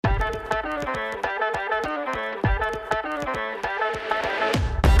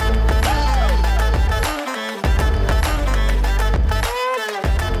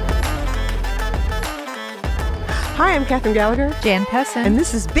Hi, I'm Catherine Gallagher. Jan Pessin. And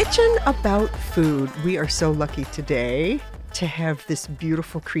this is Bitchin' About Food. We are so lucky today to have this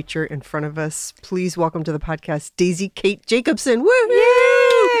beautiful creature in front of us. Please welcome to the podcast, Daisy Kate Jacobson. Woo!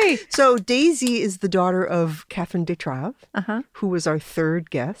 Yay! So Daisy is the daughter of Kath and Jan, who was our third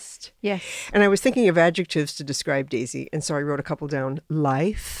guest. Yes. And I was thinking of adjectives to describe Daisy, and so I wrote a couple down.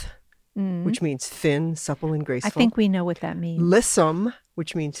 Lithe, which means thin, supple, and graceful. I think we know what that means. Lissome,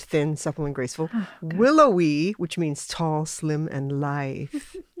 which means thin, supple, and graceful. Willowy, which means tall, slim, and lithe.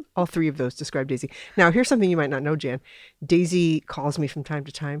 All three of those describe Daisy. Now, here's something you might not know, Jan. Daisy calls me from time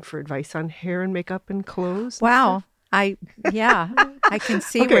to time for advice on hair and makeup and clothes. Wow. I can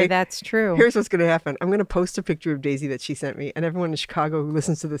see where that's true. Here's what's going to happen. I'm going to post a picture of Daisy that she sent me, and everyone in Chicago who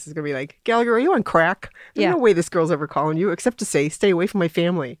listens to this is going to be like, Gallagher, are you on crack? There's no way this girl's ever calling you, except to say, stay away from my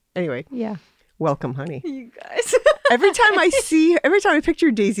family. Anyway. Yeah. Welcome, honey. You guys. Every time I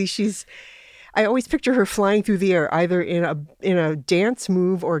picture Daisy, I always picture her flying through the air, either in a dance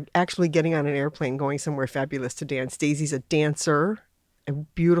move or actually getting on an airplane going somewhere fabulous to dance. Daisy's a dancer, a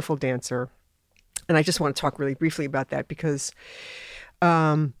beautiful dancer. And I just want to talk really briefly about that because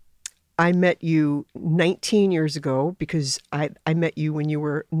I met you 19 years ago because I met you when you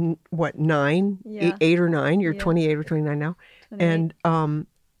were, 9? Yeah. 8 or 9. You're 28 or 29 now. 28. And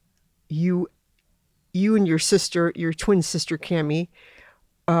you and your sister, your twin sister, Cammie,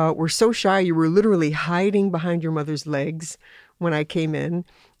 were so shy. You were literally hiding behind your mother's legs when I came in,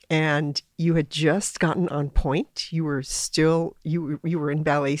 and you had just gotten on point. You were you were in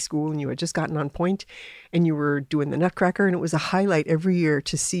ballet school, and you had just gotten on point, and you were doing the Nutcracker, and it was a highlight every year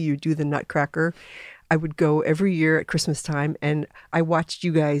to see you do the Nutcracker. I would go every year at Christmas time, and I watched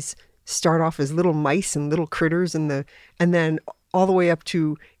you guys start off as little mice and little critters, and then all the way up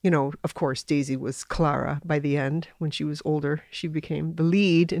to, of course, Daisy was Clara by the end. When she was older, she became the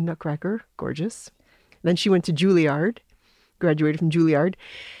lead in Nutcracker. Gorgeous. Then she went to Juilliard, graduated from Juilliard,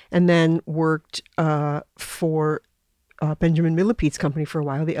 and then worked for Benjamin Millepied's company for a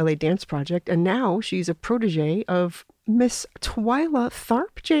while, the LA Dance Project. And now she's a protégé of Miss Twyla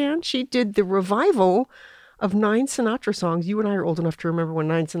Tharp, Jan. She did the revival of 9 Sinatra songs. You and I are old enough to remember when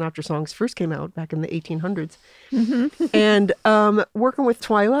 9 Sinatra songs first came out back in the 1800s. Mm-hmm. And working with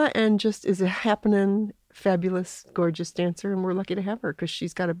Twyla, and just is a happening, fabulous, gorgeous dancer. And we're lucky to have her because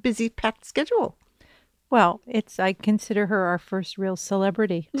she's got a busy, packed schedule. Well, I consider her our first real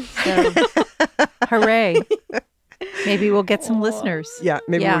celebrity. So, hooray. Maybe we'll get some listeners. Yeah,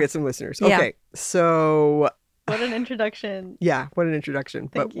 we'll get some listeners. Okay, so... What an introduction. Yeah, what an introduction.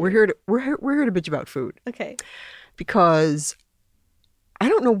 Thank you. We're here to bitch about food. Okay. Because I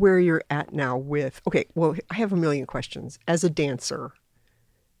don't know where you're at now with, I have a million questions. As a dancer,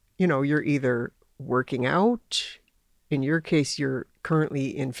 you're either working out. In your case, you're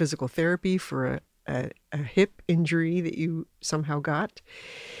currently in physical therapy for a hip injury that you somehow got.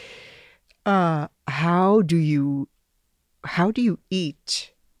 How do you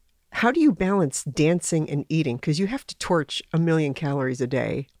eat? How do you balance dancing and eating? Because you have to torch 1 million calories a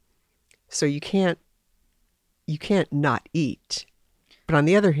day. So you can't not eat. But on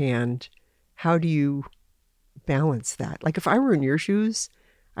the other hand, how do you balance that? Like if I were in your shoes,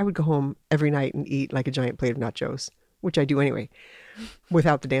 I would go home every night and eat like a giant plate of nachos, which I do anyway,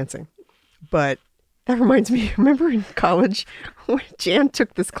 without the dancing. But that reminds me, remember in college when Jan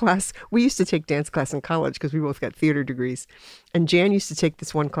took this class? We used to take dance class in college because we both got theater degrees. And Jan used to take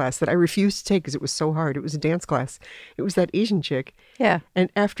this one class that I refused to take because it was so hard. It was a dance class. It was that Asian chick. Yeah.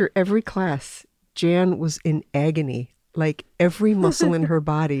 And after every class, Jan was in agony, like every muscle in her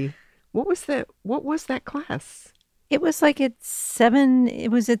body. What was that class? It was like at 7, it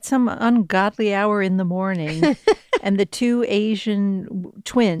was at some ungodly hour in the morning. And the 2 Asian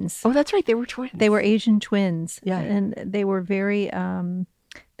twins. Oh, that's right. They were twins. They were Asian twins. Yeah. And they were very,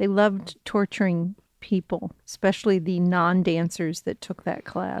 they loved torturing people, especially the non-dancers that took that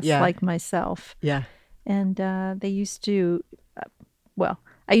class, like myself. Yeah. And they used to,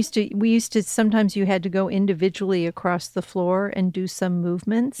 we used to, sometimes you had to go individually across the floor and do some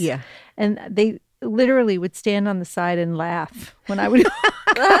movements. Yeah. And they literally would stand on the side and laugh when I would go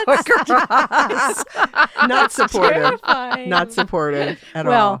across. Not supportive. Terrifying. Not supportive at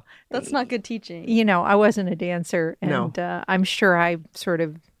all. Well, that's not good teaching. I wasn't a dancer, and No. I'm sure I sort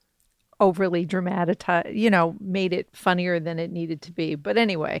of overly dramatized, made it funnier than it needed to be. But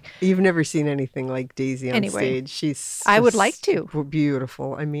anyway. You've never seen anything like Daisy on stage. She's I would like to.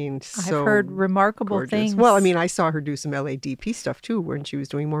 Beautiful. I mean, so I've heard remarkable gorgeous. things. Well, I mean, I saw her do some LADP stuff too when she was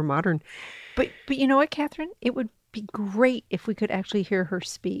doing more modern. But you know what, Catherine? It would be great if we could actually hear her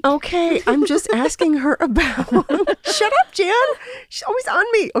speak. Okay, I'm just asking her about. Shut up, Jan. She's always on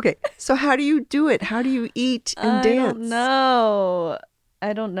me. Okay, so how do you do it? How do you eat and dance?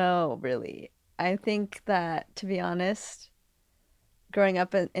 I don't know, really. I think that, to be honest, growing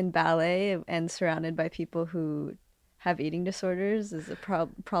up in ballet and surrounded by people who have eating disorders is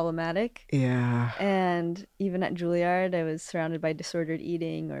problematic. Yeah. And even at Juilliard, I was surrounded by disordered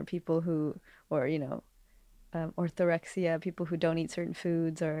eating or people who, or, orthorexia, people who don't eat certain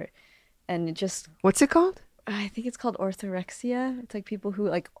foods, and it just... What's it called? I think it's called orthorexia. It's like people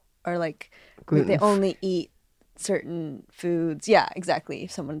who are Gluten. they only eat certain foods. Yeah, exactly.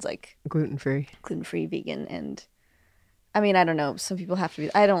 If someone's like gluten-free, vegan, and I mean, I don't know. Some people have to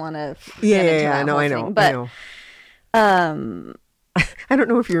be. I don't want to. I know. But I don't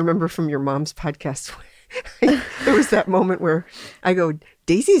know if you remember from your mom's podcast. There was that moment where I go,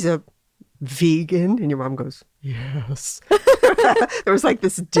 Daisy's a vegan, and your mom goes, yes. There was like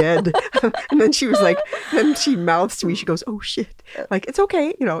this dead, and then she was like, then she mouths to me, she goes, oh shit, like it's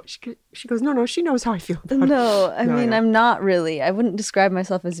okay, she goes, no, she knows how I feel about it. I mean, I'm not really, I wouldn't describe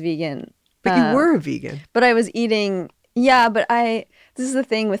myself as vegan, but you were a vegan. But I was eating, this is the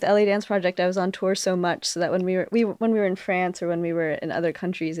thing with LA Dance Project, I was on tour so much so that when we were in France or when we were in other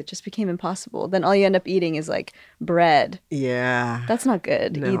countries, it just became impossible. Then all you end up eating is like bread. Yeah, that's not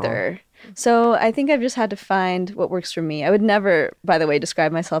good either. So I think I've just had to find what works for me. I would never, by the way,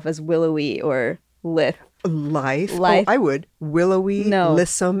 describe myself as willowy or lithe. Lithe? Oh, I would. Willowy,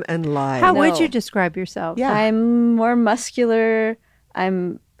 lissome, and lithe. How would you describe yourself? Yeah. I'm more muscular.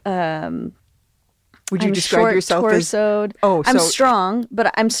 Would you describe yourself torsoed. I'm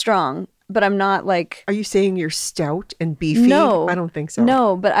strong, but I'm not like... Are you saying you're stout and beefy? No. I don't think so.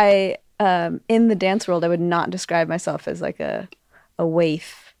 No, but I, in the dance world, I would not describe myself as like a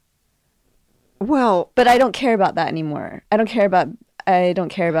waif. Well, but I don't care about that anymore. I don't care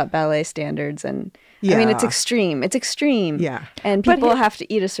about ballet standards, and I mean it's extreme. It's extreme. Yeah. And people have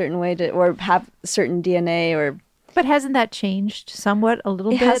to eat a certain way or have certain DNA or. But hasn't that changed somewhat a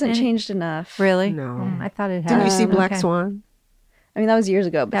little bit? It hasn't changed enough. Really? No. I thought it had. Didn't you see Black Swan? I mean that was years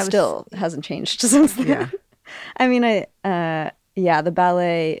ago, but still hasn't changed since then. Yeah. I mean the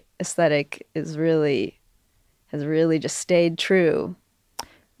ballet aesthetic has really just stayed true.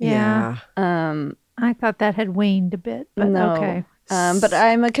 Yeah. I thought that had waned a bit, but okay. But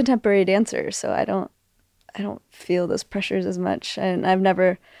I'm a contemporary dancer, so I don't feel those pressures as much, and I've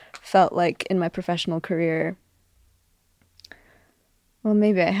never felt like in my professional career. Well,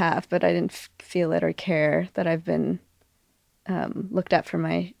 maybe I have, but I didn't feel it or care that I've been looked at for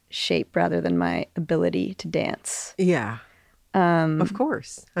my shape rather than my ability to dance. Yeah. Of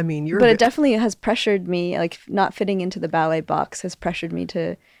course. I mean, but it definitely has pressured me, like not fitting into the ballet box has pressured me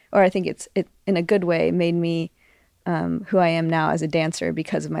to, or I think it in a good way made me who I am now as a dancer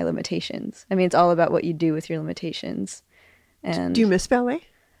because of my limitations. I mean, it's all about what you do with your limitations. And do you miss ballet?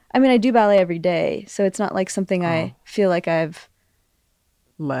 I mean, I do ballet every day, so it's not like something I feel like I've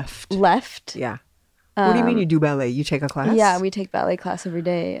left. Yeah. What do you mean you do ballet? You take a class? Yeah, we take ballet class every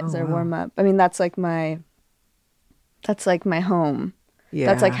day as our warm up. I mean, that's like my home. Yeah.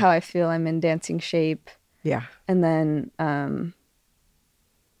 That's like how I feel I'm in dancing shape. Yeah. And then,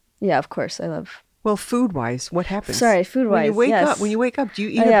 of course, I love. Well, food-wise, what happens? Sorry, food-wise, when you wake up, do you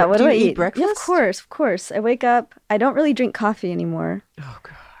eat? What do I eat? Breakfast? Yeah, of course. I wake up. I don't really drink coffee anymore. Oh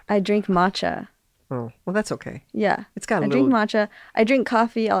God. I drink matcha. Oh, well, that's okay. Yeah, it's got. I drink matcha. I drink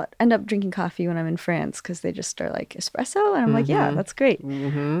coffee. I'll end up drinking coffee when I'm in France because they just are like espresso, and I'm like, yeah, that's great.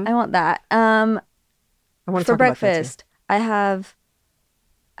 Mm-hmm. I want that. I want for breakfast. I have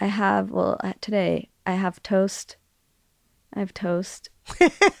today I have toast. I have toast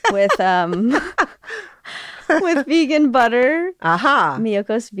with with vegan butter. Aha.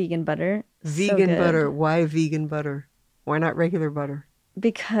 Miyoko's vegan butter. Vegan butter. Why vegan butter? Why not regular butter?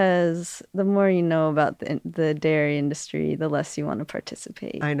 Because the more you know about the dairy industry, the less you want to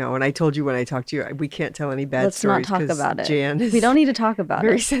participate. I know, and I told you when I talked to you, we can't tell any bad stories. Let's not talk about it. Jan is we don't need to talk about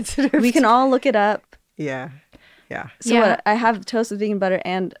very sensitive. We can all look it up. Yeah. So I have toast with vegan butter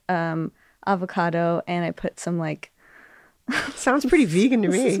and avocado, and I put some like. Sounds pretty vegan to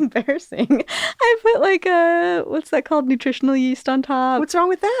me. This is embarrassing. I put like what's that called? Nutritional yeast on top. What's wrong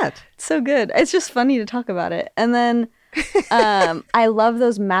with that? It's so good. It's just funny to talk about it. And then I love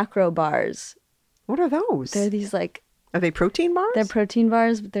those macro bars. What are those? They're these like. Are they protein bars? They're protein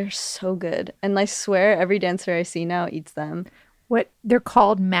bars, but they're so good. And I swear every dancer I see now eats them. What they're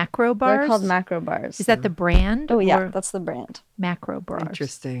called macro bars? They're called macro bars. Is that the brand? Oh yeah, or that's the brand. macro bars.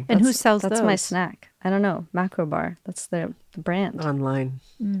 Interesting. And who sells That's those? my snack. I don't know. Macro bar. That's the brand. Online,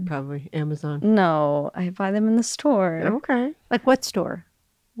 probably Amazon. No, I buy them in the store. Okay. Like what store?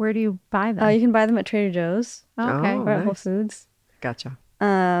 Where do you buy them? You can buy them at Trader Joe's Okay. Oh, or at Whole nice. Foods. Gotcha.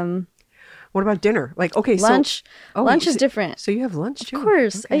 Um, What about dinner? Like, okay, lunch. so Lunch is so- different. So you have lunch too? Of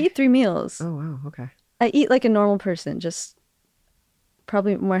course, I Okay. eat 3 meals. Oh wow. Okay. I eat like a normal person, just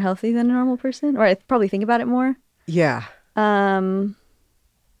probably more healthy than a normal person, or I probably think about it more. Yeah. And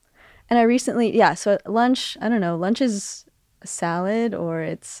I recently, so at lunch, I don't know, lunch is a salad or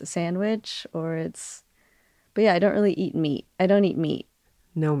it's a sandwich but yeah, I don't really eat meat. I don't eat meat.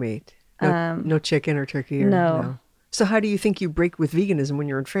 No meat. No chicken or turkey. Or, No. So how do you think you break with veganism when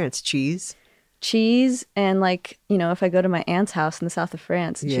you're in France? Cheese? Cheese and like, if I go to my aunt's house in the south of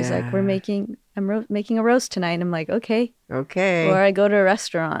France and she's like, I'm making a roast tonight. And I'm like, okay. Okay. Or I go to a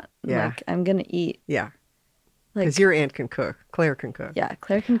restaurant. Yeah. Like, I'm going to eat. Yeah. Like, Because your aunt can cook. Claire can cook. yeah,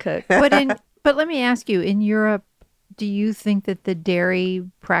 Claire can cook. But let me ask you, in Europe, do you think that the dairy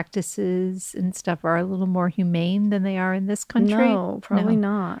practices and stuff are a little more humane than they are in this country? No, probably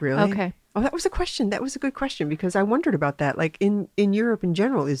not. Really? Okay. Oh, that was a question. That was a good question because I wondered about that. Like in Europe in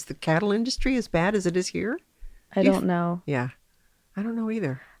general, is the cattle industry as bad as it is here? I don't know. Yeah. I don't know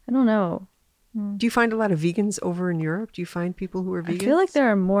either. I don't know. Do you find a lot of vegans over in Europe? Do you find people who are vegans? I feel like there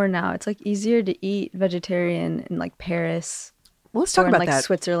are more now. It's like easier to eat vegetarian in like Paris Well, let's talk or in about like that.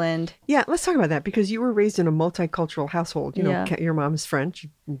 Switzerland. Yeah, let's talk about that because you were raised in a multicultural household. You know, Yeah. your mom's French,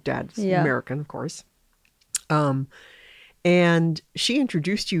 your dad's Yeah. American, of course. And she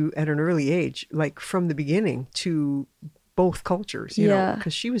introduced you at an early age, like from the beginning, to both cultures, you know, Yeah.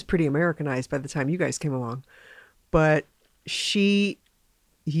 because she was pretty Americanized by the time you guys came along. But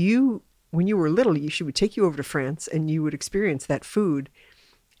when you were little, she would take you over to France and you would experience that food.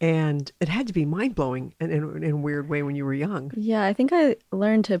 And it had to be mind-blowing in a weird way when you were young. Yeah, I think I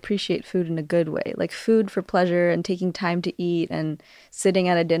learned to appreciate food in a good way, like food for pleasure and taking time to eat and sitting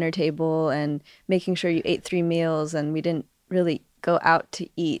at a dinner table and making sure you ate 3 meals and we didn't really go out to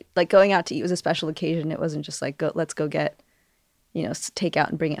eat. Like going out to eat was a special occasion. It wasn't just like, let's go get, take out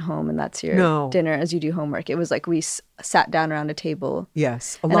and bring it home and that's your dinner as you do homework. It was like we sat down around a table.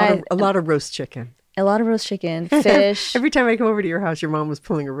 Yes, a lot of roast chicken. A lot of roast chicken, fish. Every time I come over to your house, your mom was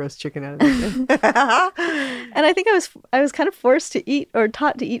pulling a roast chicken out of it. And I think I was kind of forced to eat or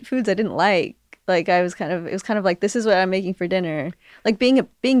taught to eat foods I didn't like. Like it was kind of like, this is what I'm making for dinner. Like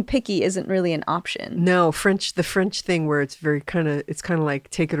being picky isn't really an option. No, the French thing where it's kind of like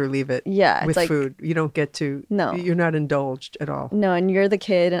take it or leave it. Yeah, it's with like, food, you don't get to. No. You're not indulged at all. No, and you're the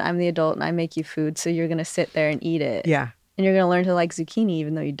kid and I'm the adult and I make you food, so you're gonna sit there and eat it. Yeah, and you're gonna learn to like zucchini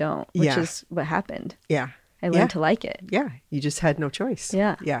even though you don't, which Yeah. is what happened. yeah, I learned to like it. yeah. You just had no choice.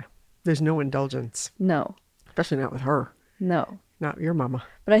 Yeah. yeah. There's no indulgence, No, especially not with her, no. not your mama.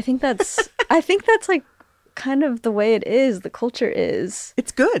 But I think that's like kind of the way it is. The culture is.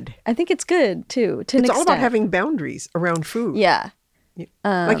 It's good. I think it's good too. To an It's all about extent. having boundaries around food. Yeah.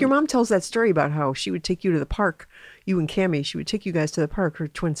 Like your mom tells that story about how she would take you to the park, you and Cammie, she would take you guys to the park, her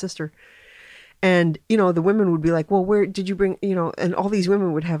twin sister. And, the women would be like, well, where did you bring, and all these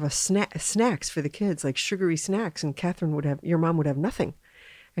women would have snacks for the kids, like sugary snacks. And your mom would have nothing.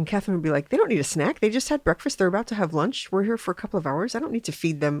 And Catherine would be like, they don't need a snack. They just had breakfast. They're about to have lunch. We're here for a couple of hours. I don't need to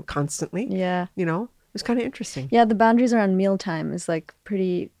feed them constantly. Yeah. It was kind of interesting. Yeah, the boundaries around mealtime is like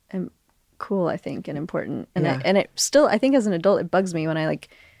pretty cool, I think, and important. And Yeah. it still, I think as an adult, it bugs me when I'm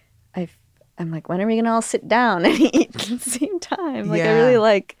like, when are we gonna all sit down and eat at the same time? Like I really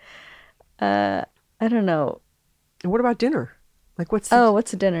like, I don't know. And what about dinner? Like what's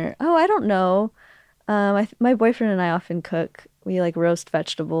What's a dinner? Oh, I don't know. My boyfriend and I often cook. We like roast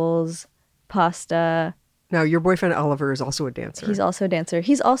vegetables, pasta. Now, your boyfriend Oliver is also a dancer. He's also a dancer.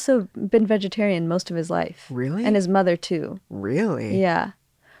 He's also been vegetarian most of his life. Really? And his mother too. Really? Yeah.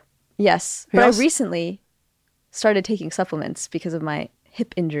 Yes. But I recently started taking supplements because of my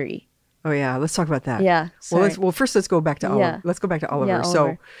hip injury. Oh yeah, let's talk about that. Yeah. Well, first let's go back to Oliver. Yeah. Let's go back to Oliver. Yeah,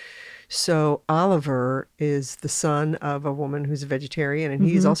 Oliver. So Oliver is the son of a woman who's a vegetarian, and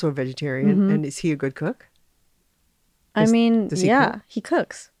he's also a vegetarian. And is he a good cook? Does he cook? he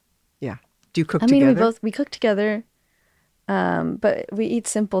cooks. Yeah. Do you cook I together? mean, we cook together, but we eat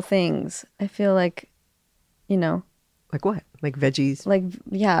simple things. I feel like, Like what? Like veggies?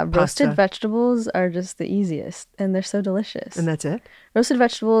 roasted vegetables are just the easiest, and they're so delicious. And that's it? Roasted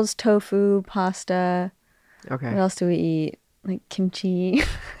vegetables, tofu, pasta. Okay. What else do we eat? Like kimchi,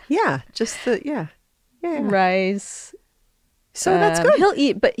 Yeah. Just yeah. rice. So that's good. He'll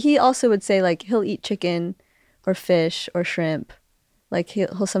eat, but he also would say like he'll eat chicken or fish or shrimp Like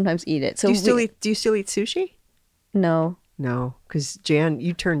he'll sometimes eat it. So do you still eat sushi? No. No, because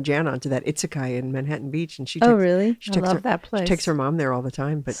you turned Jan onto that Isekai in Manhattan Beach, and Oh, really? I love that place. She takes her mom there all the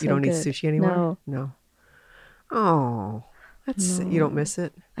time, but So you don't eat good. sushi anymore? No. Oh, you don't miss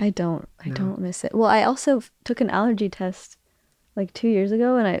it? I don't miss it. Well, I also took an allergy test like 2 years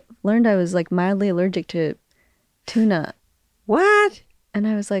ago, and I learned I was like mildly allergic to tuna. What? And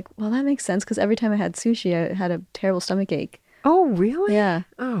I was like, well, that makes sense because every time I had sushi, I had a terrible stomach ache. Oh, really? Yeah.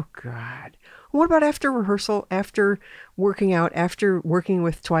 Oh, God. What about after rehearsal, after working out, after working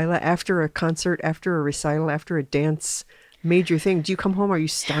with Twyla, after a concert, after a recital, after a dance major thing? Do you come home? Are you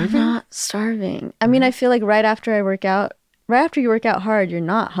starving? I'm not starving. I mean, I feel like right after you work out hard, you're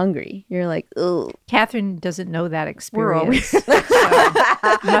not hungry. You're like, ugh. Catherine doesn't know that We're experience. always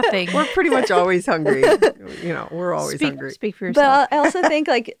Nothing. We're pretty much always hungry. We're always hungry. Speak for yourself. But I also think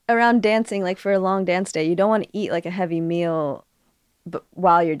like around dancing, like for a long dance day, you don't want to eat like a heavy meal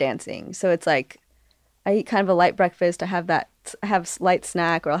while you're dancing. So it's like I eat kind of a light breakfast. I have light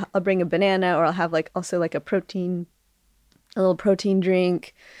snack, or I'll bring a banana, or I'll have like also like a little protein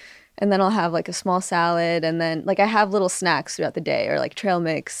drink. And then I'll have like a small salad, and then like I have little snacks throughout the day, or like trail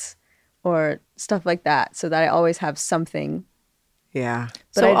mix or stuff like that, so that I always have something. Yeah.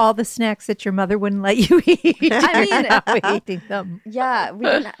 But So all the snacks that your mother wouldn't let you eat, I mean, you're now eating them. Yeah,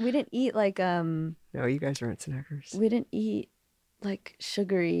 we didn't eat like No, you guys aren't snackers. we didn't eat like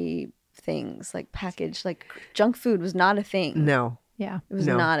sugary things, like packaged, like junk food was not a thing. No. Yeah. It was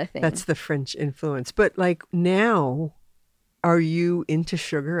No. not a thing. That's the French influence. But like now, are you into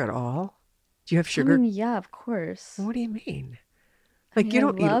sugar at all? Do you have sugar? I mean, yeah, of course. What do you mean? I Like mean, you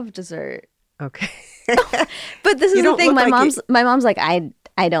don't I love dessert. Okay. But this You is the don't thing. look My like mom's like,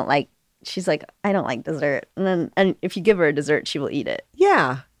 I don't like. She's like, I don't like dessert. And if you give her a dessert, she will eat it.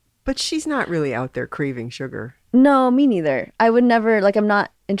 Yeah. But she's not really out there craving sugar. No, me neither. I would never like. I'm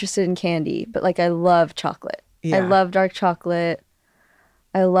not interested in candy, but like I love chocolate. Yeah. I love dark chocolate.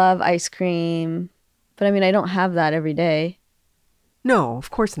 I love ice cream. But I mean, I don't have that every day. No, of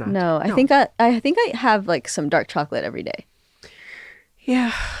course not. No, I think I have like some dark chocolate every day.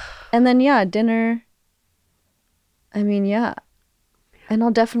 Yeah. And then yeah, dinner. I mean, yeah. And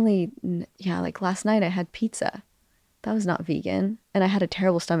I'll definitely like last night I had pizza. That was not vegan, and I had a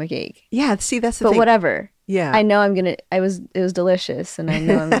terrible stomach ache. Yeah, see that's the But thing. whatever. Yeah. I know it was delicious, and I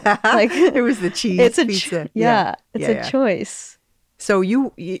know I'm like it was the cheese it's a pizza. it's a choice. So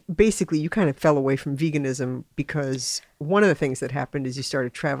you basically you kind of fell away from veganism because one of the things that happened is you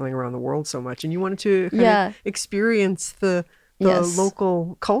started traveling around the world so much, and you wanted to kind of experience the Yes.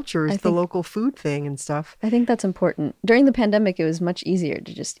 local cultures, the local food thing and stuff. I think that's important. During the pandemic, it was much easier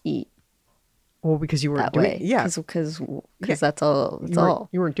to just eat Well, because you weren't that doing way. yeah, because that's all. That's all.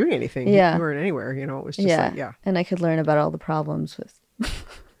 You weren't doing anything. Yeah. You weren't anywhere. It was just like And I could learn about all the problems with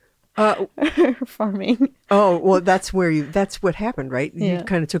Uh, farming. Oh, well, that's what happened, right? Yeah. You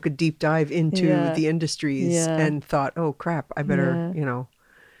kind of took a deep dive into the industries and thought, oh, crap, I better,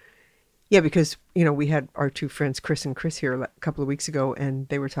 Yeah, because, we had our two friends, Chris and Chris, here a couple of weeks ago, and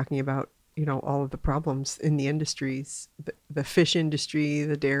they were talking about, all of the problems in the industries, the fish industry,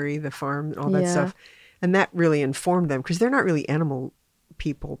 the dairy, the farm, all that stuff. And that really informed them because they're not really animal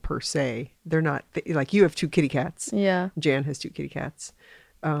people per se. They're not, like you have 2 kitty cats. Yeah. Jan has 2 kitty cats.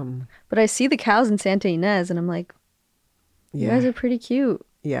 But I see the cows in Santa Ynez, and I'm like, you guys are pretty cute.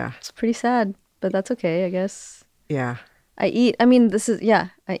 Yeah. It's pretty sad, but that's okay, I guess. Yeah. I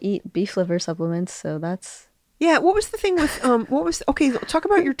eat beef liver supplements, so that's... Yeah, what was the thing with, okay, talk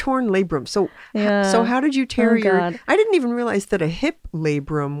about your torn labrum. So how did you tear God. I didn't even realize that a hip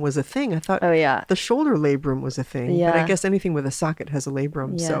labrum was a thing. I thought the shoulder labrum was a thing. Yeah. But I guess anything with a socket has a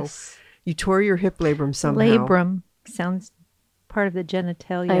labrum. Yes. So you tore your hip labrum somehow. Labrum sounds part of the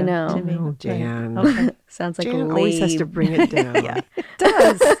genitalia I know. to me. Oh, Jan. Okay. Sounds like Jan always has to bring it down. It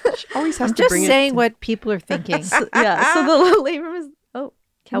does. She always has I'm to just bring saying it what people are thinking. So the labrum is... Oh,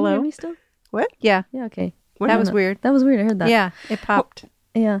 can you Hello? hear me still? What? Yeah, Yeah, okay. that was weird. That was weird. I heard that. Yeah, it popped.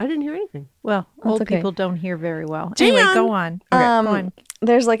 Yeah. I didn't hear anything. Well, old okay. people don't hear very well. Jan! Anyway, go on. Okay. Go on.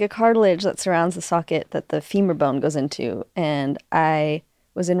 There's like a cartilage that surrounds the socket that the femur bone goes into. And I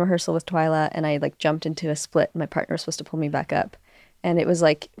was in rehearsal with Twyla, and I like jumped into a split. My partner was supposed to pull me back up. And it was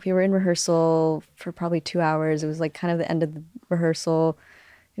like, we were in rehearsal for probably 2 hours. It was like kind of the end of the rehearsal.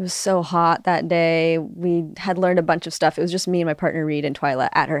 It was so hot that day. We had learned a bunch of stuff. It was just me and my partner Reed and Twyla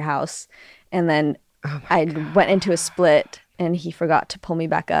at her house. And then I went into a split, and he forgot to pull me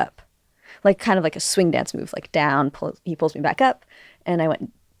back up. Like kind of like a swing dance move, like down, he pulls me back up, and I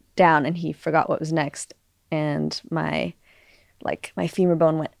went down, and he forgot what was next. And my femur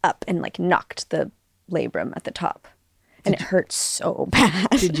bone went up and like knocked the labrum at the top. and it hurt so bad.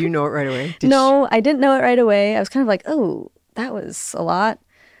 Did you know it right away? No, I didn't know it right away. I was kind of like, oh, that was a lot,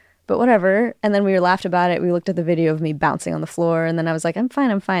 but whatever. And then we were laughed about it. We looked at the video of me bouncing on the floor, and then I was like, I'm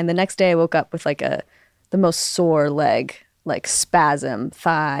fine. The next day I woke up with like the most sore leg, like spasm,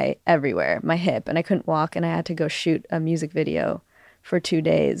 thigh, everywhere, my hip, and I couldn't walk, and I had to go shoot a music video for 2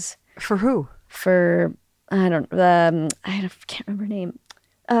 days. For who? For, I can't remember her name.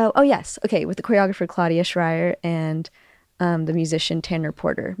 Oh, yes. Okay, with the choreographer Claudia Schreier and the musician Tanner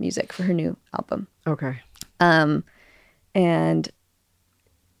Porter, music for her new album. Okay. And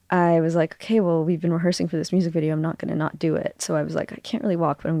I was like, okay, well, we've been rehearsing for this music video. I'm not going to not do it. So I was like, I can't really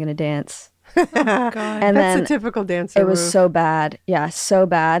walk, but I'm going to dance. Oh, God. And that's a typical dancer It was move. so bad. Yeah, so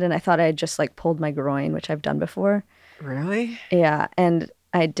bad. And I thought I had just like pulled my groin, which I've done before. Really? Yeah. And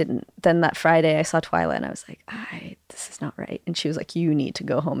I didn't. Then that Friday I saw Twyla and I was like, this is not right. And she was like, you need to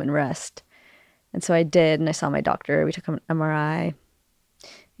go home and rest. And so I did. And I saw my doctor. We took an MRI.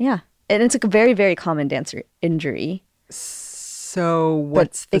 Yeah. And it's like a very, very common dancer injury. So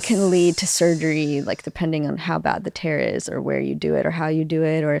it can lead to surgery, like depending on how bad the tear is or where you do it or how you do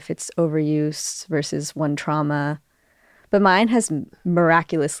it, or if it's overuse versus one trauma. But mine has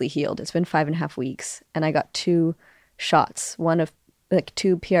miraculously healed. It's been 5.5 weeks, and I got 2 shots, one of like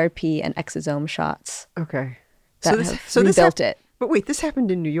 2 PRP and exosome shots. Okay. That have rebuilt it. But wait, this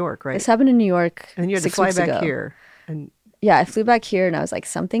happened in New York, right? This happened in New York. And you had to 6 fly weeks back ago. here. And yeah, I flew back here and I was like,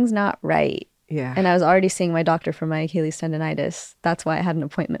 something's not right. yeah. And I was already seeing my doctor for my Achilles tendonitis. That's why I had an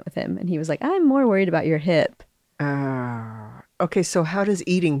appointment with him. And he was like, I'm more worried about your hip. Okay, so how does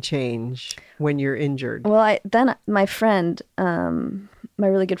eating change when you're injured? Well, then my friend, my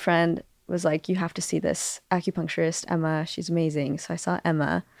really good friend, was like, you have to see this acupuncturist, Emma. She's amazing. So I saw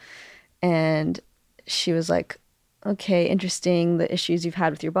Emma, and she was like, okay, interesting, the issues you've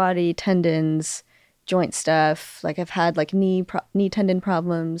had with your body, tendons, joint stuff. Like I've had like knee tendon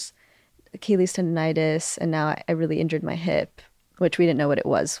problems, Achilles tendonitis, and now I really injured my hip, which we didn't know what it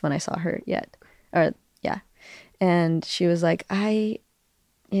was when I saw her yet. And she was like, and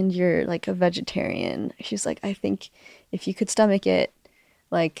you're like a vegetarian. She's like, I think if you could stomach it,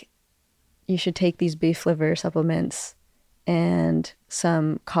 like you should take these beef liver supplements and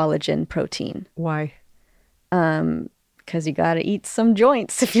some collagen protein. Why? Because you got to eat some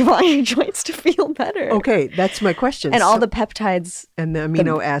joints if you want your joints to feel better. Okay, that's my question. And all the peptides. And the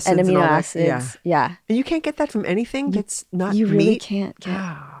amino acids. And amino all acids. That. Yeah. And you can't get that from anything that's not You meat? really can't get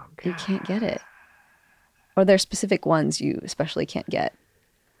Oh, God. You can't get it. Or there's specific ones you especially can't get.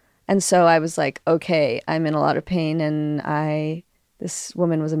 And so I was like, okay, I'm in a lot of pain, and this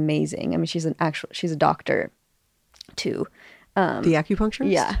woman was amazing. I mean, she's a doctor too. The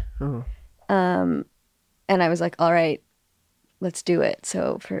acupuncturist? Yeah. Oh. And I was like, all right, let's do it.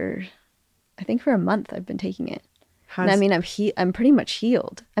 So I think for a month I've been taking it. And I mean, I'm pretty much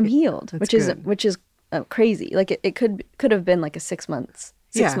healed. I'm healed, which is crazy. Like it could have been like a 6 month.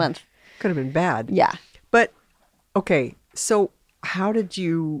 Could have been bad. Yeah. But okay, so how did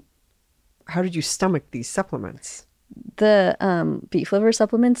you stomach these supplements? The beef liver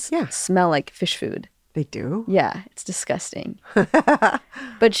supplements smell like fish food. They do? Yeah, it's disgusting. But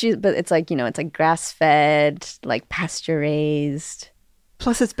it's like, it's like grass fed, like pasture raised.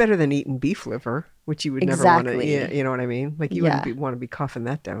 Plus it's better than eating beef liver, which you would never want to eat. You know what I mean? Like you wouldn't want to be coughing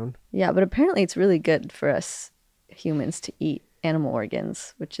that down. Yeah, but apparently it's really good for us humans to eat animal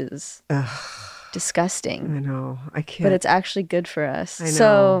organs, which is disgusting. I know. I can't. But it's actually good for us. I know.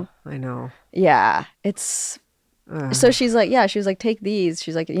 So, I know. Yeah, it's... So she was like, take these.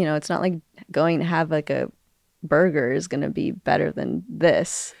 She's like, it's not like going to have like a burger is going to be better than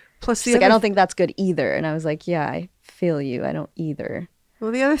this. Plus, she's like, I don't think that's good either. And I was like, yeah, I feel you. I don't either.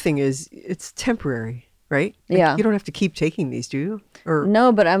 Well, the other thing is it's temporary, right? Like, yeah. You don't have to keep taking these, do you? Or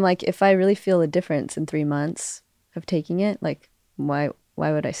no, but I'm like, if I really feel a difference in 3 months of taking it, like, why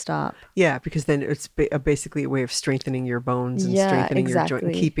would I stop? Yeah, because then it's basically a way of strengthening your bones and strengthening your joint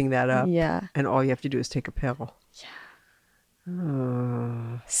and keeping that up. Yeah. And all you have to do is take a pill.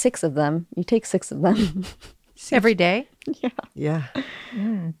 Yeah. 6 of them. You take 6 of them. Every day? Yeah. Yeah.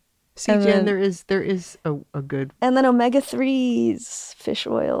 Mm. See, Jan, there is a good... And then omega-3s, fish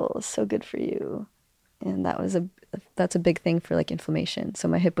oil is so good for you. And that's a big thing for like inflammation. So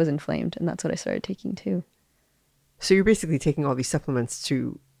my hip was inflamed, and that's what I started taking too. So you're basically taking all these supplements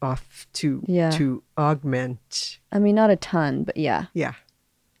to augment. I mean, not a ton, but yeah. Yeah.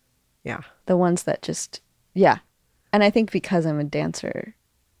 Yeah. The ones that just, yeah. And I think because I'm a dancer,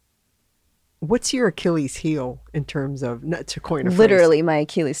 What's your Achilles heel in terms of, not to coin a phrase, Literally my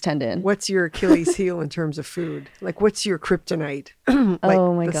Achilles tendon. what's your Achilles heel in terms of food? Like, what's your kryptonite?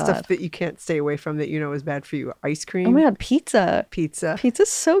 Oh my the God. stuff that you can't stay away from that you know is bad for you. Ice cream? Oh my God, pizza. Pizza. Pizza's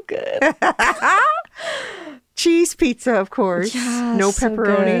so good. Cheese pizza, of course. Yeah, No so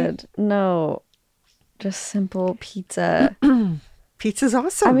pepperoni. good. No, just simple pizza. Pizza's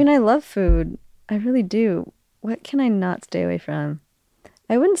awesome. I mean, I love food. I really do. What can I not stay away from?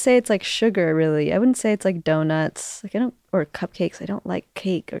 I wouldn't say it's like sugar, really. I wouldn't say it's like donuts. Like I don't, or cupcakes. I don't like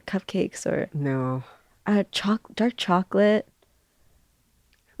cake or cupcakes or no. dark chocolate.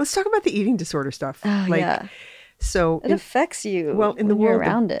 Let's talk about the eating disorder stuff. Oh, yeah. So, It affects you well, in the when you're world of-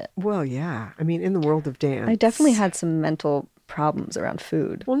 around it. well, yeah. I mean, in the world of dance. I definitely had some mental problems around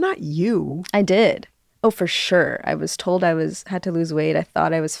food. Well, not you. I did. Oh, for sure. I was told I had to lose weight. I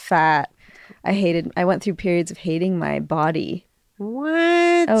thought I was fat. I went through periods of hating my body.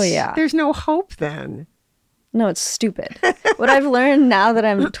 What? Oh, yeah. There's no hope then. No, it's stupid. What I've learned now that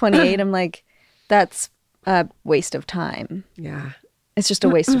I'm 28, I'm like, that's a waste of time. Yeah. It's just a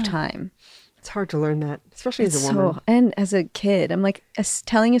waste of time. It's hard to learn that, especially as a woman. And as a kid, I'm like,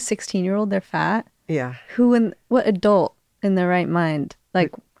 telling a 16-year-old they're fat. Yeah. What adult in their right mind?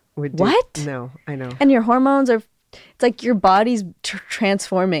 Like, Would do- what? No, I know. And your hormones are, it's like your body's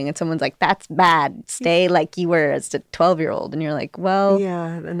transforming and someone's like, that's bad. Stay like you were as a 12-year-old. And you're like, well,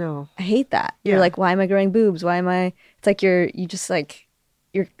 Yeah, no. I hate that. Yeah. You're like, why am I growing boobs? Why am I, it's like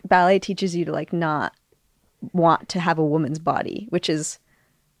your ballet teaches you to like not want to have a woman's body, which is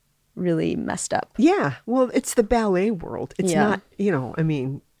really messed up. Yeah. Well, it's the ballet world. It's Yeah. not, I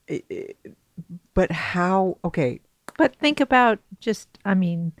mean, but how, okay. But think about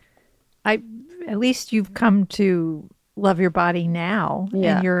at least you've come to love your body now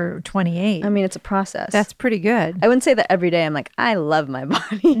Yeah. and you're 28. I mean, it's a process. That's pretty good. I wouldn't say that every day I'm like, I love my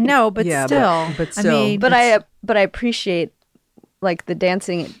body. No, but Yeah, still. but I still. mean, But I appreciate like the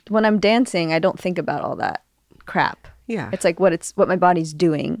dancing. When I'm dancing, I don't think about all that crap. Yeah. It's like what my body's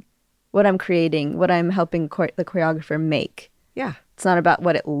doing, what I'm creating, what I'm helping the choreographer make. Yeah. It's not about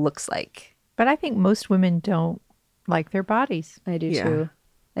what it looks like. but I think most women don't like their bodies. I do Yeah. too.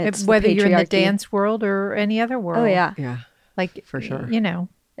 It's the Whether you're in the patriarchy. dance world or any other world. Oh yeah. Yeah. Like, For sure.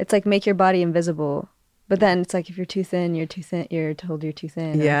 It's like make your body invisible. But then it's like if you're too thin, you're too thin. You're told you're too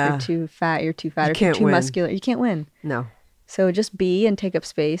thin. Or Yeah. if you're too fat, you're too fat. You Or if you're can't too win. muscular, you can't win. No. So just be and take up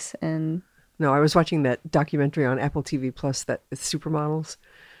space. And No, I was watching that documentary on Apple TV Plus that supermodels,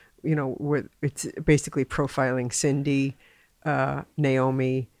 where it's basically profiling Cindy,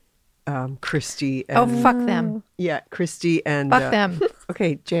 Naomi, Christy. And, Oh, fuck them. Yeah, Christy and Fuck them.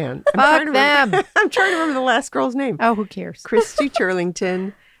 Okay, Jan. Fuck them. I'm trying to remember the last girl's name. Oh, who cares? Christy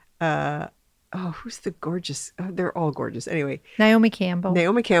Turlington. Who's the gorgeous? Oh, they're all gorgeous. Anyway, Naomi Campbell.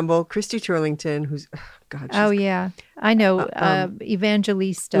 Naomi Campbell, Christy Turlington, who's God. Oh, she's- yeah. I know.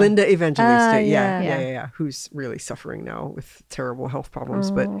 Evangelista. Linda Evangelista. yeah. Yeah. Who's really suffering now with terrible health problems.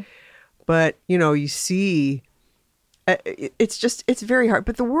 Oh. But you see, it's very hard.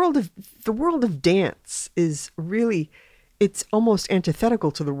 But the world of dance is really, it's almost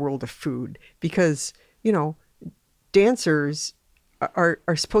antithetical to the world of food because dancers are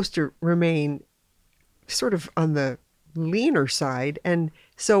supposed to remain sort of on the leaner side, and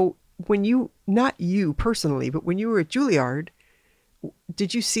so when not you personally, but when you were at Juilliard,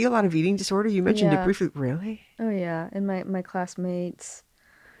 did you see a lot of eating disorder? You mentioned it Yeah. briefly. Really? oh yeah, and my classmates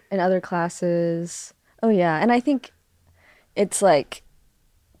and other classes. Oh yeah, and I think it's like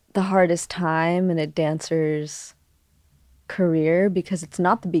the hardest time in a dancer's career because it's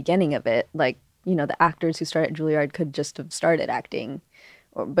not the beginning of it. Like, the actors who start at Juilliard could just have started acting.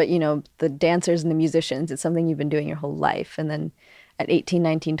 But, the dancers and the musicians, it's something you've been doing your whole life. And then at 18,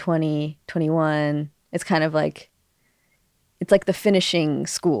 19, 20, 21, it's kind of like, it's like the finishing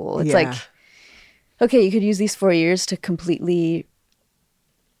school. It's like, okay, you could use these 4 years to completely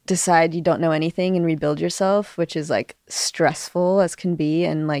decide you don't know anything and rebuild yourself, which is like stressful as can be.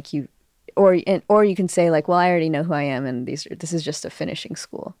 And like or you can say like, well, I already know who I am and this is just a finishing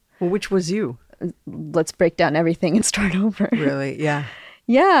school. Well, which was you? Let's break down everything and start over. Really? Yeah.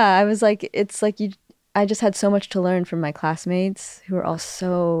 Yeah, I was like, it's like I just had so much to learn from my classmates who are all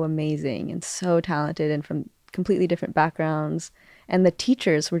so amazing and so talented and from completely different backgrounds. And the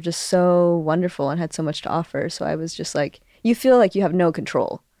teachers were just so wonderful and had so much to offer. So I was just like, you feel like you have no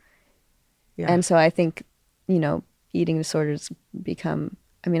control. Yeah. And so I think, eating disorders become,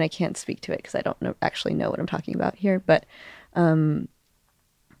 I mean, I can't speak to it because I don't actually know what I'm talking about here. But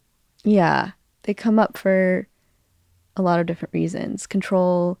yeah, they come up for a lot of different reasons.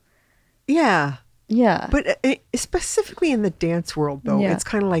 Control. Yeah. Yeah. But specifically in the dance world, though, Yeah. it's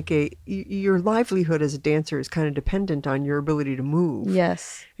kind of like your livelihood as a dancer is kind of dependent on your ability to move.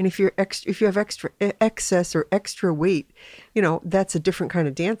 Yes. And if you have excess or extra weight, that's a different kind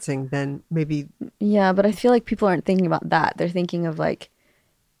of dancing than maybe. Yeah, but I feel like people aren't thinking about that. They're thinking of like,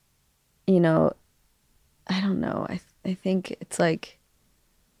 I don't know. I think it's like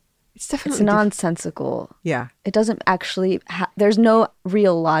It's definitely it's nonsensical. Yeah. It doesn't actually. There's no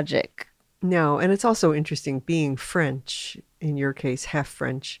real logic. No, and it's also interesting being French, in your case, half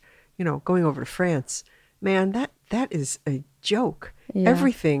French, going over to France. Man, that is a joke. Yeah.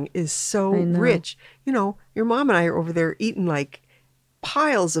 Everything is so rich. Your mom and I are over there eating like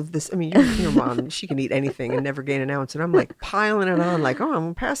piles of this. I mean, your mom, she can eat anything and never gain an ounce. And I'm like piling it on like, oh, I'm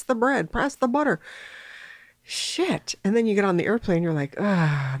going to pass the bread, pass the butter. Shit. And then you get on the airplane, you're like,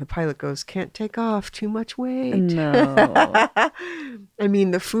 the pilot goes, can't take off, too much weight. No. I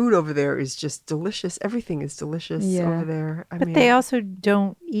mean, the food over there is just delicious. Everything is delicious over there. But they also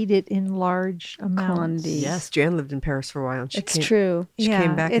don't eat it in large amounts. Quantities. Yes, Jan lived in Paris for a while. And It's true. She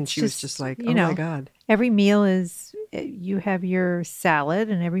came back and it's she was just like, oh my God. Every meal is, you have your salad,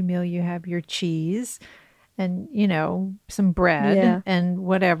 and every meal you have your cheese and, some bread and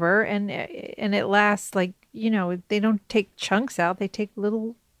whatever. And it lasts like, they don't take chunks out. They take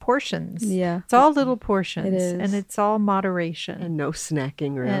little portions. Yeah. It's all little portions. It is. And it's all moderation. And no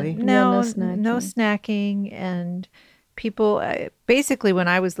snacking, really. And no no snacking. And people, basically when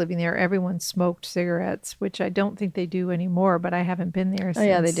I was living there, everyone smoked cigarettes, which I don't think they do anymore, but I haven't been there since. Oh,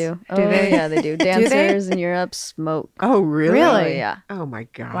 yeah, they do. Do they? Yeah, they do. Dancers in Europe smoke. Oh, really? Really? Oh, yeah. Oh, my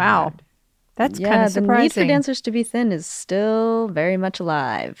God. Wow. That's kind of the need for surprising. dancers to be thin is still very much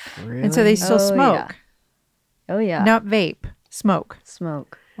alive. Really? And so they still Oh, smoke. yeah. Oh, yeah. Not vape, smoke.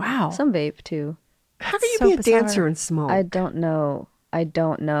 Smoke. Wow. Some vape, too. How can you so be a bizarre. dancer and smoke? I don't know. I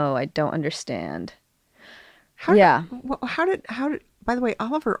don't understand. How Yeah. did, by the way,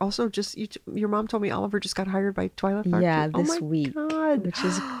 Oliver also your mom told me Oliver just got hired by Twyla Tharp. Yeah, Oh this my week, God. which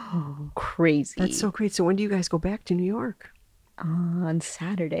is crazy. That's so great. So when do you guys go back to New York? On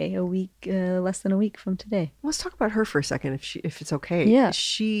Saturday, a week, less than a week from today. Let's talk about her for a second, if it's okay. Yeah.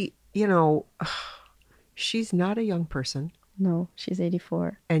 She, she's not a young person, No, she's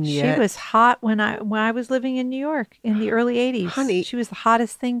 84. and yet She was hot when I was living in New York in the early 80s. Honey, she was the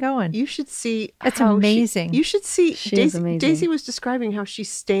hottest thing going. you should see. That's how amazing. You should see. She is amazing. Daisy was describing how she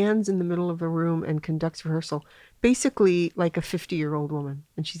stands in the middle of the room and conducts rehearsal, basically like a 50-year-old woman,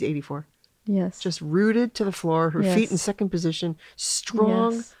 and she's 84. Yes. Just rooted to the floor, her feet in Yes. second position,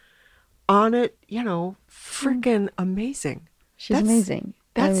 strong Yes. on it, freaking amazing. She's That's- amazing.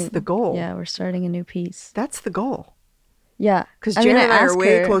 That's the goal. Yeah, we're starting a new piece. That's the goal. Yeah. Because I mean, Jan and I are ask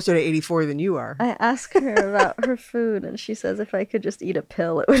way her- closer to 84 than you are. I ask her about her food, and she says if I could just eat a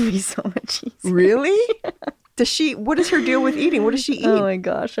pill, it would be so much easier. Really? What is her deal with eating? What does she eat? Oh my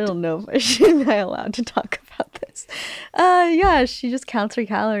gosh, I don't know if am I allowed to talk about this. Yeah, she just counts her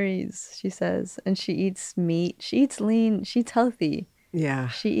calories, she says, and she eats meat. She eats lean. She eats healthy. Yeah.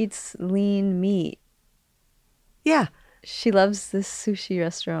 She eats lean meat. Yeah. She loves this sushi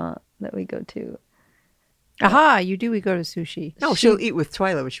restaurant that we go to. Aha, you do. We go to sushi. No, she'll eat with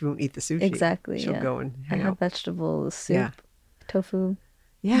Twyla, but she won't eat the sushi. Exactly. She'll yeah. go and I hang have out. vegetables, soup, Yeah. tofu.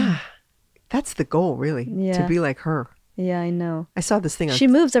 Yeah. That's the goal, really, to Yeah. be like her. Yeah, I know. I saw this thing on She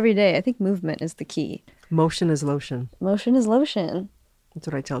moves every day. I think movement is the key. Motion is Lotion. Motion is lotion. That's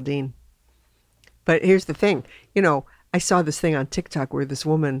what I tell Dean. But here's the thing. I saw this thing on TikTok where this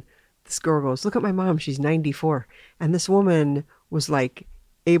girl goes, look at my mom. She's 94. And this woman was like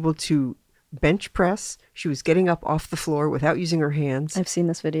able to bench press. She was getting up off the floor without using her hands. I've seen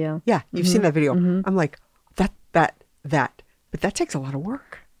this video. Yeah, you've seen that video. I'm like, that. But that takes a lot of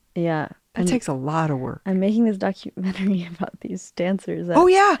work. Yeah. That takes a lot of work. I'm making this documentary about these dancers. Oh,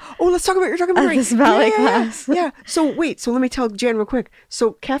 yeah. Oh, let's talk about your documentary. this ballet Yeah. class. Yeah. So let me tell Jan real quick.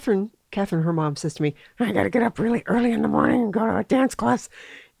 So Catherine, her mom says to me, I got to get up really early in the morning and go to a dance class.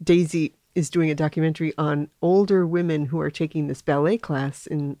 Daisy is doing a documentary on older women who are taking this ballet class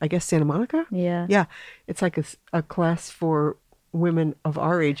in, I guess, Santa Monica. Yeah. Yeah. It's like a class for women of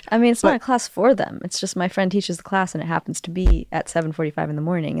our age. I mean, it's not a class for them. It's just my friend teaches the class, and it happens to be at 7:45 in the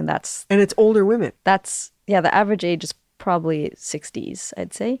morning, and And it's older women. the average age is probably 60s,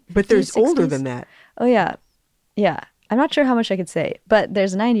 I'd say. But there's 50s, older 60s. than that. Oh yeah, yeah. I'm not sure how much I could say, but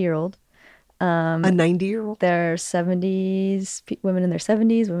there's a 90-year-old. A 90-year-old? There are 70s women in their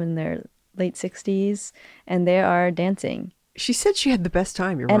 70s, women in their late 60s, and they are dancing. She said she had the best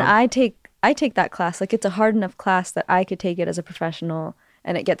time, your And mom. I take that class. Like, it's a hard enough class that I could take it as a professional,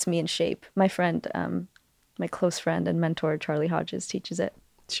 and it gets me in shape. My friend, my close friend and mentor, Charlie Hodges, teaches it.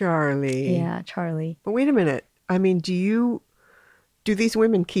 Charlie. Yeah, Charlie. But wait a minute. I mean, do these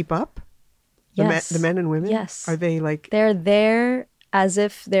women keep up? Yes. The men and women? Yes. Are they like... They're there as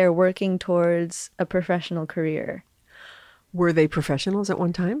if they're working towards a professional career. Were they professionals at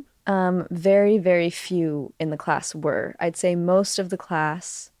one time? Very, very few in the class were. I'd say most of the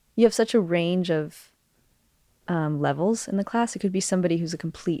class, you have such a range of levels in the class. It could be somebody who's a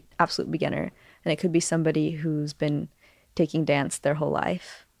complete, absolute beginner, and it could be somebody who's been taking dance their whole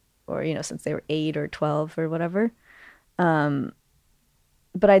life, or, since they were 8 or 12 or whatever.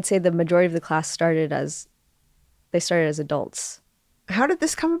 But I'd say the majority of the class started as adults. How did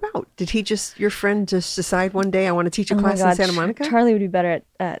this come about? Did your friend just decide one day, I want to teach a class my God, in Santa Monica? Charlie would be better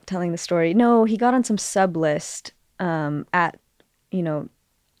at telling the story. No, he got on some sub list at,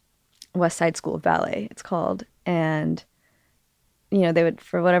 West Side School of Ballet, it's called. And, they would,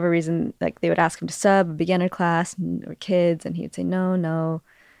 for whatever reason, they would ask him to sub a beginner class or kids, and he would say, no.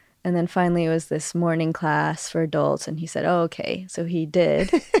 And then finally it was this morning class for adults, and he said, oh, okay. So he did.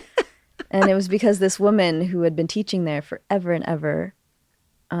 And it was because this woman who had been teaching there forever and ever,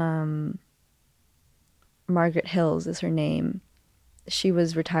 Margaret Hills is her name. She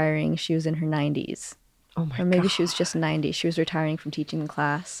was retiring. She was in her 90s. Oh my God. Or maybe she was just 90. She was retiring from teaching the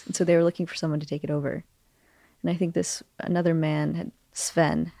class. And so they were looking for someone to take it over. And I think another man,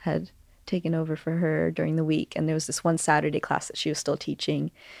 Sven, had taken over for her during the week. And there was this one Saturday class that she was still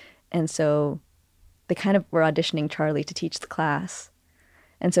teaching. And so they kind of were auditioning Charlie to teach the class.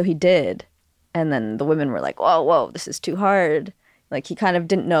 And so he did. And then the women were like, whoa, this is too hard. He kind of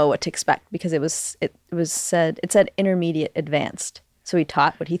didn't know what to expect because it said intermediate advanced. So he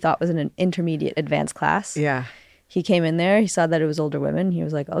taught what he thought was an intermediate advanced class. Yeah. He came in there, he saw that it was older women. He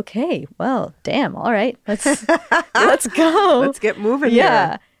was like, okay, well, damn, all right, let's go. Let's get moving Yeah.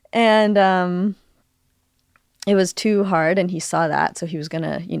 here. And it was too hard, and he saw that, so he was going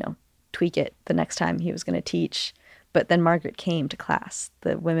to, tweak it the next time he was going to teach. But then Margaret came to class.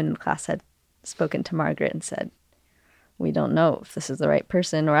 The women in the class had spoken to Margaret and said, we don't know if this is the right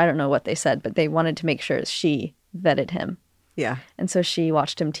person, or I don't know what they said, but they wanted to make sure she vetted him. Yeah. And so she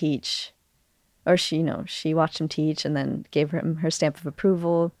watched him teach, or she watched him teach and then gave him her stamp of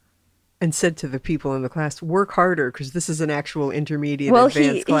approval. And said to the people in the class, work harder because this is an actual intermediate Well,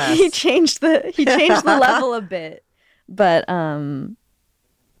 advanced class. he changed the level a bit. But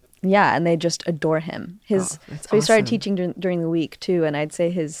yeah, and they just adore him. So he started teaching during the week too, and I'd say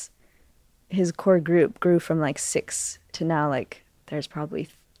his core group grew from 6 to now there's probably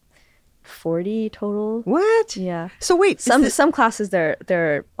 40 total. What? Yeah. So wait, some classes there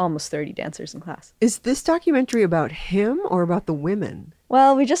are almost 30 dancers in class. Is this documentary about him or about the women?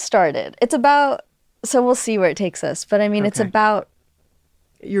 Well, we just started. It's about, so we'll see where it takes us. But I mean, It's about.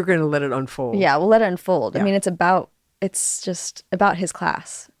 You're going to let it unfold. Yeah, we'll let it unfold. Yeah. I mean, it's just about his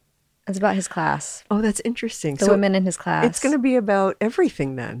class. It's about his class. Oh, that's interesting. The women in his class. It's going to be about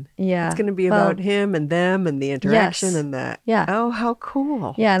everything then. Yeah. It's going to be about him and them and the interaction and that. Yeah. Oh, how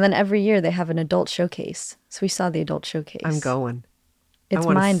cool. Yeah, and then every year they have an adult showcase. So we saw the adult showcase. I'm going. It's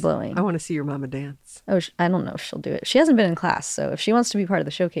mind-blowing. I want to see your mama dance. Oh, I don't know if she'll do it. She hasn't been in class, so if she wants to be part of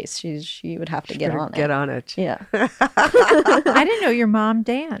the showcase, she would have to get on it. Get on it. Yeah. I didn't know your mom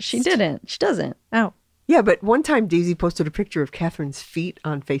danced. She didn't. She doesn't. Oh. Yeah, but one time Daisy posted a picture of Catherine's feet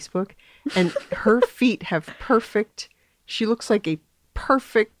on Facebook, and her feet have she looks like a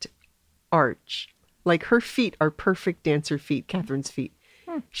perfect arch. Her feet are perfect dancer feet, Catherine's feet.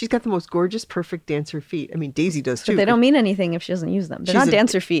 She's got the most gorgeous, perfect dancer feet. I mean, Daisy does too. But they don't mean anything if she doesn't use them. They're not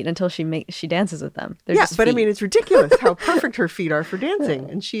dancer feet until she dances with them. They're just but feet. I mean, it's ridiculous how perfect her feet are for dancing.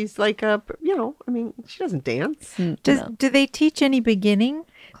 And she's she doesn't dance. Do they teach any beginning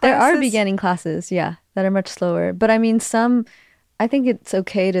classes? There are beginning classes, yeah, that are much slower. But I mean, I think it's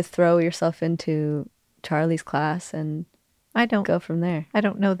okay to throw yourself into Charlie's class and go from there. I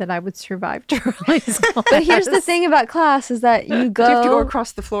don't know that I would survive Charlie's class. But here's the thing about class is that you go... Do you have to go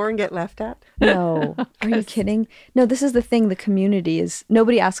across the floor and get laughed at? No. Are you kidding? No, this is the thing. The community is...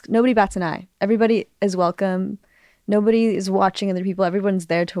 Nobody bats an eye. Everybody is welcome. Nobody is watching other people. Everyone's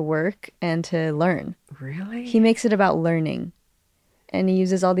there to work and to learn. Really? He makes it about learning. And he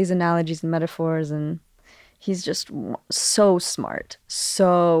uses all these analogies and metaphors, and he's just so smart.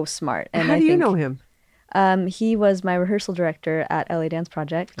 So smart. And How do you know him? He was my rehearsal director at LA Dance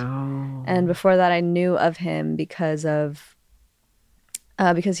Project. Oh. And before that, I knew of him because he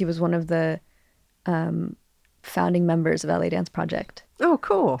was one of the founding members of LA Dance Project. Oh,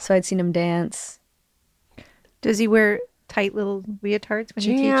 cool. So I'd seen him dance. Does he wear tight little leotards when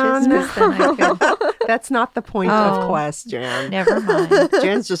he teaches? No. That's not the point of class, Jan. Never mind.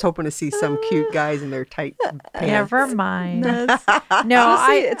 Jan's just hoping to see some cute guys in their tight pants. Never mind.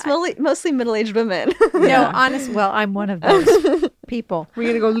 It's mostly middle-aged women. No, honest. Well, I'm one of those people. We're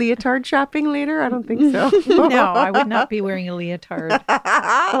going to go leotard shopping later? I don't think so. No, I would not be wearing a leotard.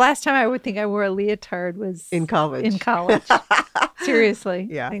 The last time I would think I wore a leotard was in college. Seriously.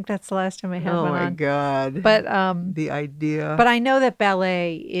 Yeah. I think that's the last time I had one on. Oh, my God. But the idea. But I know that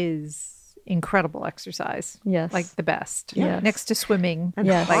ballet is incredible exercise. Yes. Like the best. Yes. Next to swimming. And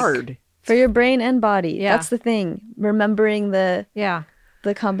hard. For your brain and body. Yeah. That's the thing. Remembering the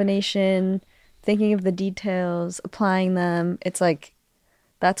combination, thinking of the details, applying them. It's like,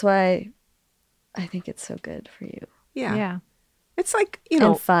 that's why I think it's so good for you. Yeah. Yeah. It's like, you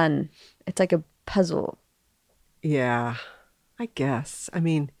know. And fun. It's like a puzzle. Yeah. I guess. I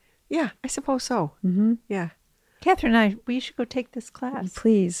mean, yeah, I suppose so. Mm-hmm. Yeah. Catherine and we should go take this class.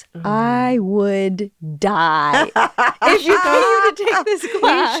 Please. I would die if you came to take this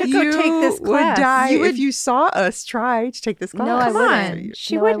class. We should go take this class. Would die if you saw us try to take this class. No, I wouldn't.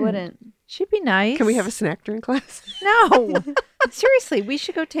 I wouldn't. She'd be nice. Can we have a snack during class? No. Seriously, we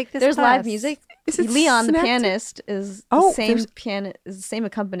should go take this There's class. live music. Is it Leon, the snack- pianist, is the same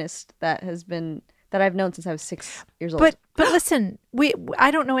accompanist that I've known since I was 6 years old. But listen,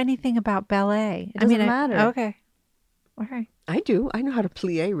 I don't know anything about ballet. It doesn't matter. Okay. All right. I do. I know how to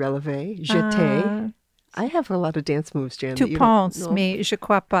plier, relever, jeter. I have a lot of dance moves, Jan. Tu that you don't penses, know. mais je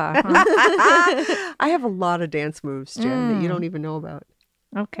crois pas. Huh? I have a lot of dance moves, Jan, that you don't even know about.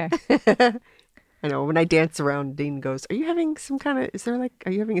 Okay. I know. When I dance around, Dean goes, are you having are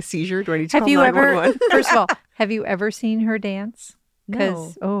you having a seizure? Do I need to Have call you ever, 911? first of all, have you ever seen her dance?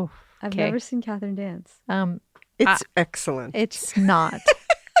 No. I've okay. never seen Catherine dance. It's excellent. It's not.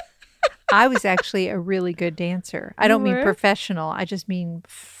 I was actually a really good dancer. I don't mean professional. I just mean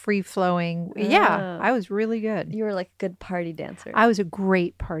free flowing. Yeah, I was really good. You were like a good party dancer. I was a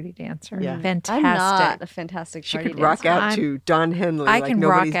great party dancer. Yeah. Fantastic. I'm not a fantastic She party could dancer. rock out to Don Henley I like can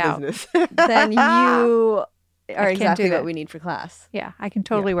nobody's rock out. business. Then you are can exactly do what that. we need for class. Yeah, I can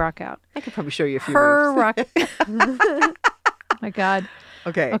totally rock out. I could probably show you a few Her moves. rock. My God.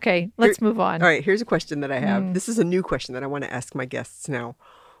 Okay. Okay, let's move on. All right, here's a question that I have. This is a new question that I want to ask my guests now.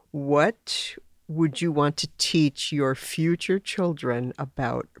 What would you want to teach your future children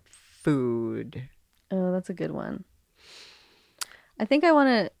about food? Oh, that's a good one. I think I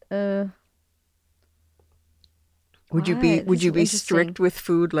want to. Would you be strict with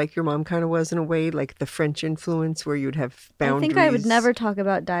food like your mom kind of was in a way, like the French influence where you'd have boundaries? I think I would never talk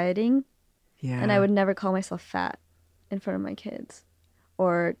about dieting, Yeah. and I would never call myself fat in front of my kids,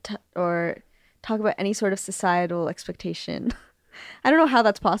 or talk about any sort of societal expectation. I don't know how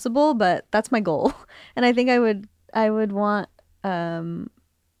that's possible, but that's my goal. And I think I would want, I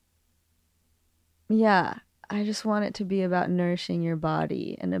just want it to be about nourishing your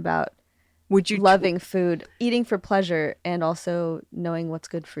body and about loving food, eating for pleasure, and also knowing what's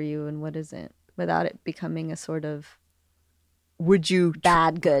good for you and what isn't, without it becoming a sort of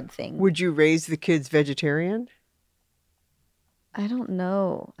bad good thing. Would you raise the kids vegetarian? I don't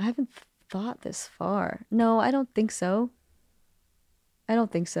know. I haven't thought this far. No, I don't think so. I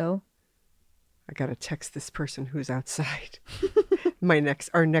I gotta text this person who's outside.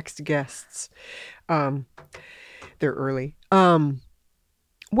 Our next guests. They're early.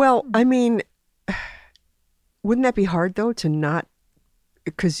 Well, I mean, wouldn't that be hard though to not,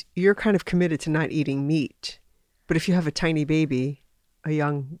 because you're kind of committed to not eating meat, but if you have a tiny baby, a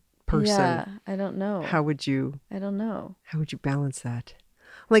young person, I don't know. I don't know. How would you balance that?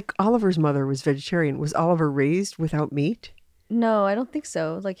 Like Oliver's mother was vegetarian. Was Oliver raised without meat? No, I don't think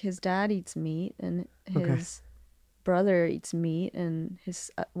so. Like his dad eats meat, and his brother eats meat, and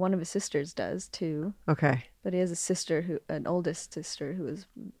his one of his sisters does too. Okay. But he has an oldest sister who was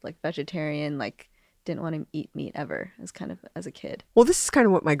like vegetarian, like didn't want to eat meat ever as a kid. Well, this is kind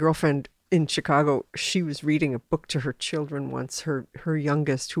of what my girlfriend in Chicago, she was reading a book to her children once, her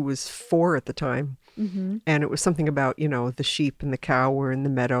youngest, who was 4 at the time. Mm-hmm. And it was something about, the sheep and the cow were in the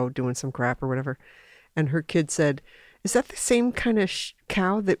meadow doing some crap or whatever. And her kid said, is that the same kind of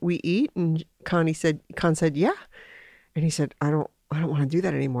cow that we eat? And Con said, yeah. And he said, I don't want to do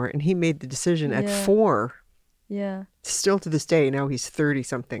that anymore. And he made the decision at 4. Yeah. Still to this day, now he's 30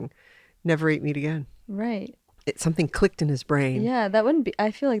 something, never ate meat again. Right. Something clicked in his brain. Yeah,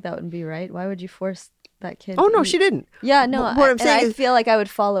 I feel like that wouldn't be right. Why would you force that kid? Oh, no, she didn't. Yeah, no. What I'm saying I feel like I would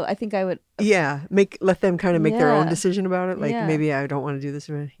follow. I think I would. Yeah, let them kind of make their own decision about it. Like maybe I don't want to do this.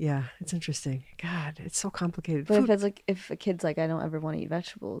 Yeah, it's interesting. God, it's so complicated. But if a kid's like, I don't ever want to eat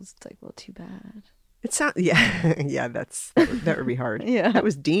vegetables, it's like, well, too bad. It sounds that would be hard. Yeah, that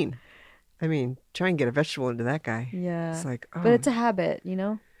was Dean. I mean, try and get a vegetable into that guy. Yeah. It's like, oh. But it's a habit, you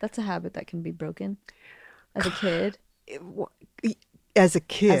know? That's a habit that can be broken as a kid. As a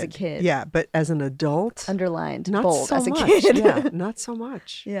kid. As a kid. Yeah, but as an adult. Underlined, not bold, so as a much. kid. Yeah, not so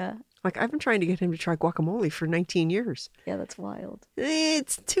much. Yeah. Like, I've been trying to get him to try guacamole for 19 years. Yeah, that's wild.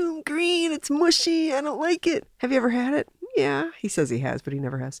 It's too green. It's mushy. I don't like it. Have you ever had it? Yeah. He says he has, but he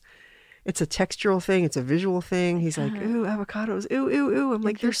never has. It's a textural thing. It's a visual thing. He's like, ooh, avocados. Ooh, ooh, ooh. I'm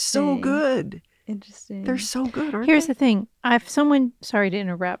like, they're so good. Interesting. They're so good, aren't Here's they? the thing. sorry to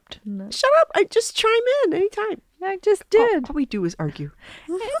interrupt. No. Shut up. I just chime in anytime. I just did. All we do is argue.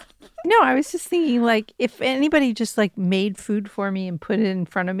 No, I was just thinking, like, if anybody just like made food for me and put it in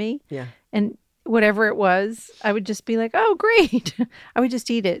front of me, Yeah. and whatever it was, I would just be like, oh, great. I would just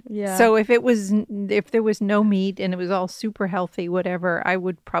eat it. Yeah. So if there was no meat and it was all super healthy, whatever, I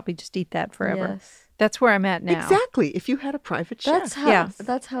would probably just eat that forever. Yes. That's where I'm at now. Exactly. If you had a private chef.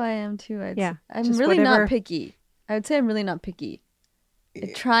 That's how I am too. Yeah, I'm just really whatever. not picky. I would say I'm really not picky.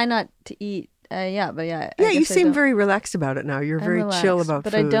 I try not to eat. Yeah, You seem very relaxed about it now. You're I'm very relaxed, chill about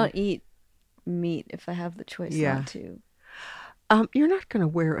but food. I don't eat meat if I have the choice not to. You're not going to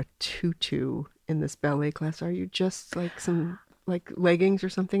wear a tutu in this ballet class, are you? Just like some leggings or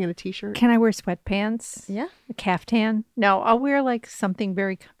something and a t-shirt? Can I wear sweatpants? Yeah. A caftan? No, I'll wear like something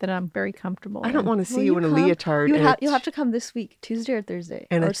that I'm very comfortable I don't in. want to see you in a leotard. You'll have to come this week, Tuesday or Thursday,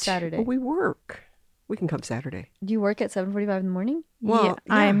 or Saturday. Well, we work. We can come Saturday. Do you work at 7:45 in the morning? Well, yeah,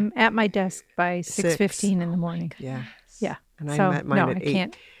 I'm at my desk by 6:15 in the morning. Yeah. Yeah. And I'm at mine at 8. I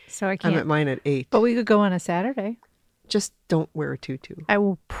can't. I'm at mine at 8. But we could go on a Saturday. Just don't wear a tutu. I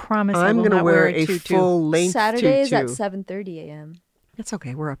will promise I'm going to wear a a tutu. full-length Saturday tutu. is at 7:30 a.m. That's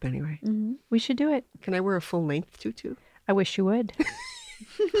okay. We're up anyway. Mm-hmm. We should do it. Can I wear a full-length tutu? I wish you would.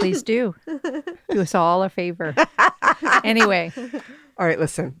 Please do. Do us all a favor. Anyway. All right,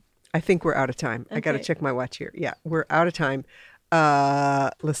 listen. I think we're out of time. I got to check my watch here. Yeah, we're out of time.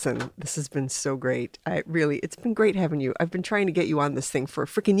 Listen, this has been so great. It's been great having you. I've been trying to get you on this thing for a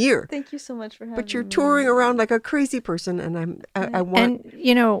freaking year. Thank you so much for having me. But you're touring around like a crazy person, and I want.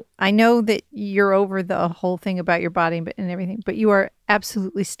 And I know that you're over the whole thing about your body and everything, but you are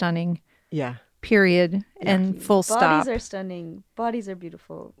absolutely stunning. Yeah. Period. And full stop. Bodies are stunning. Bodies are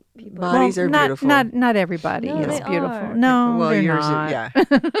beautiful. People. Bodies are beautiful. Not everybody No, is they beautiful. are. No, Well, they're yours, not. yeah.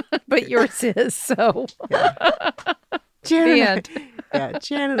 But yours is. So. Jan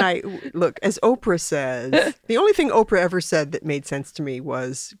and I, look, as Oprah says, the only thing Oprah ever said that made sense to me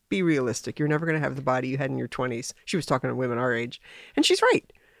was, be realistic. You're never going to have the body you had in your 20s. She was talking to women our age. And she's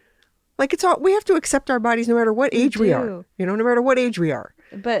right. Like, we have to accept our bodies no matter what age we are. No matter what age we are.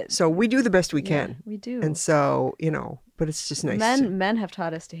 But so we do the best we can. We do. And so, but it's just nice. Men have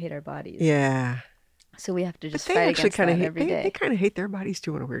taught us to hate our bodies. Yeah. So we have to just but fight against that every day. They kind of hate their bodies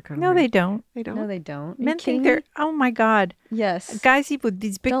too in a weird kind of No, way. they don't. They don't? No, they don't. Men think they're, oh my God. Yes. Guys with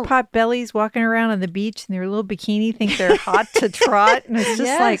these big pot bellies walking around on the beach in their little bikini think they're hot to trot. And it's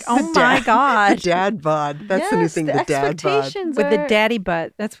just like, oh my God. The dad bod. That's the new thing, the dad bod. With the daddy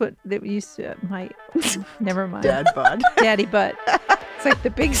butt. That's what they used to, never mind. Dad bod. Daddy butt. It's like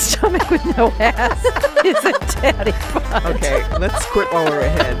the big stomach with no ass is a daddy butt. Okay, let's quit while we're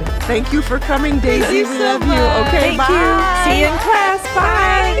ahead. Thank you for coming, Daisy. We love you. Okay, Thank you. See you in class. Bye.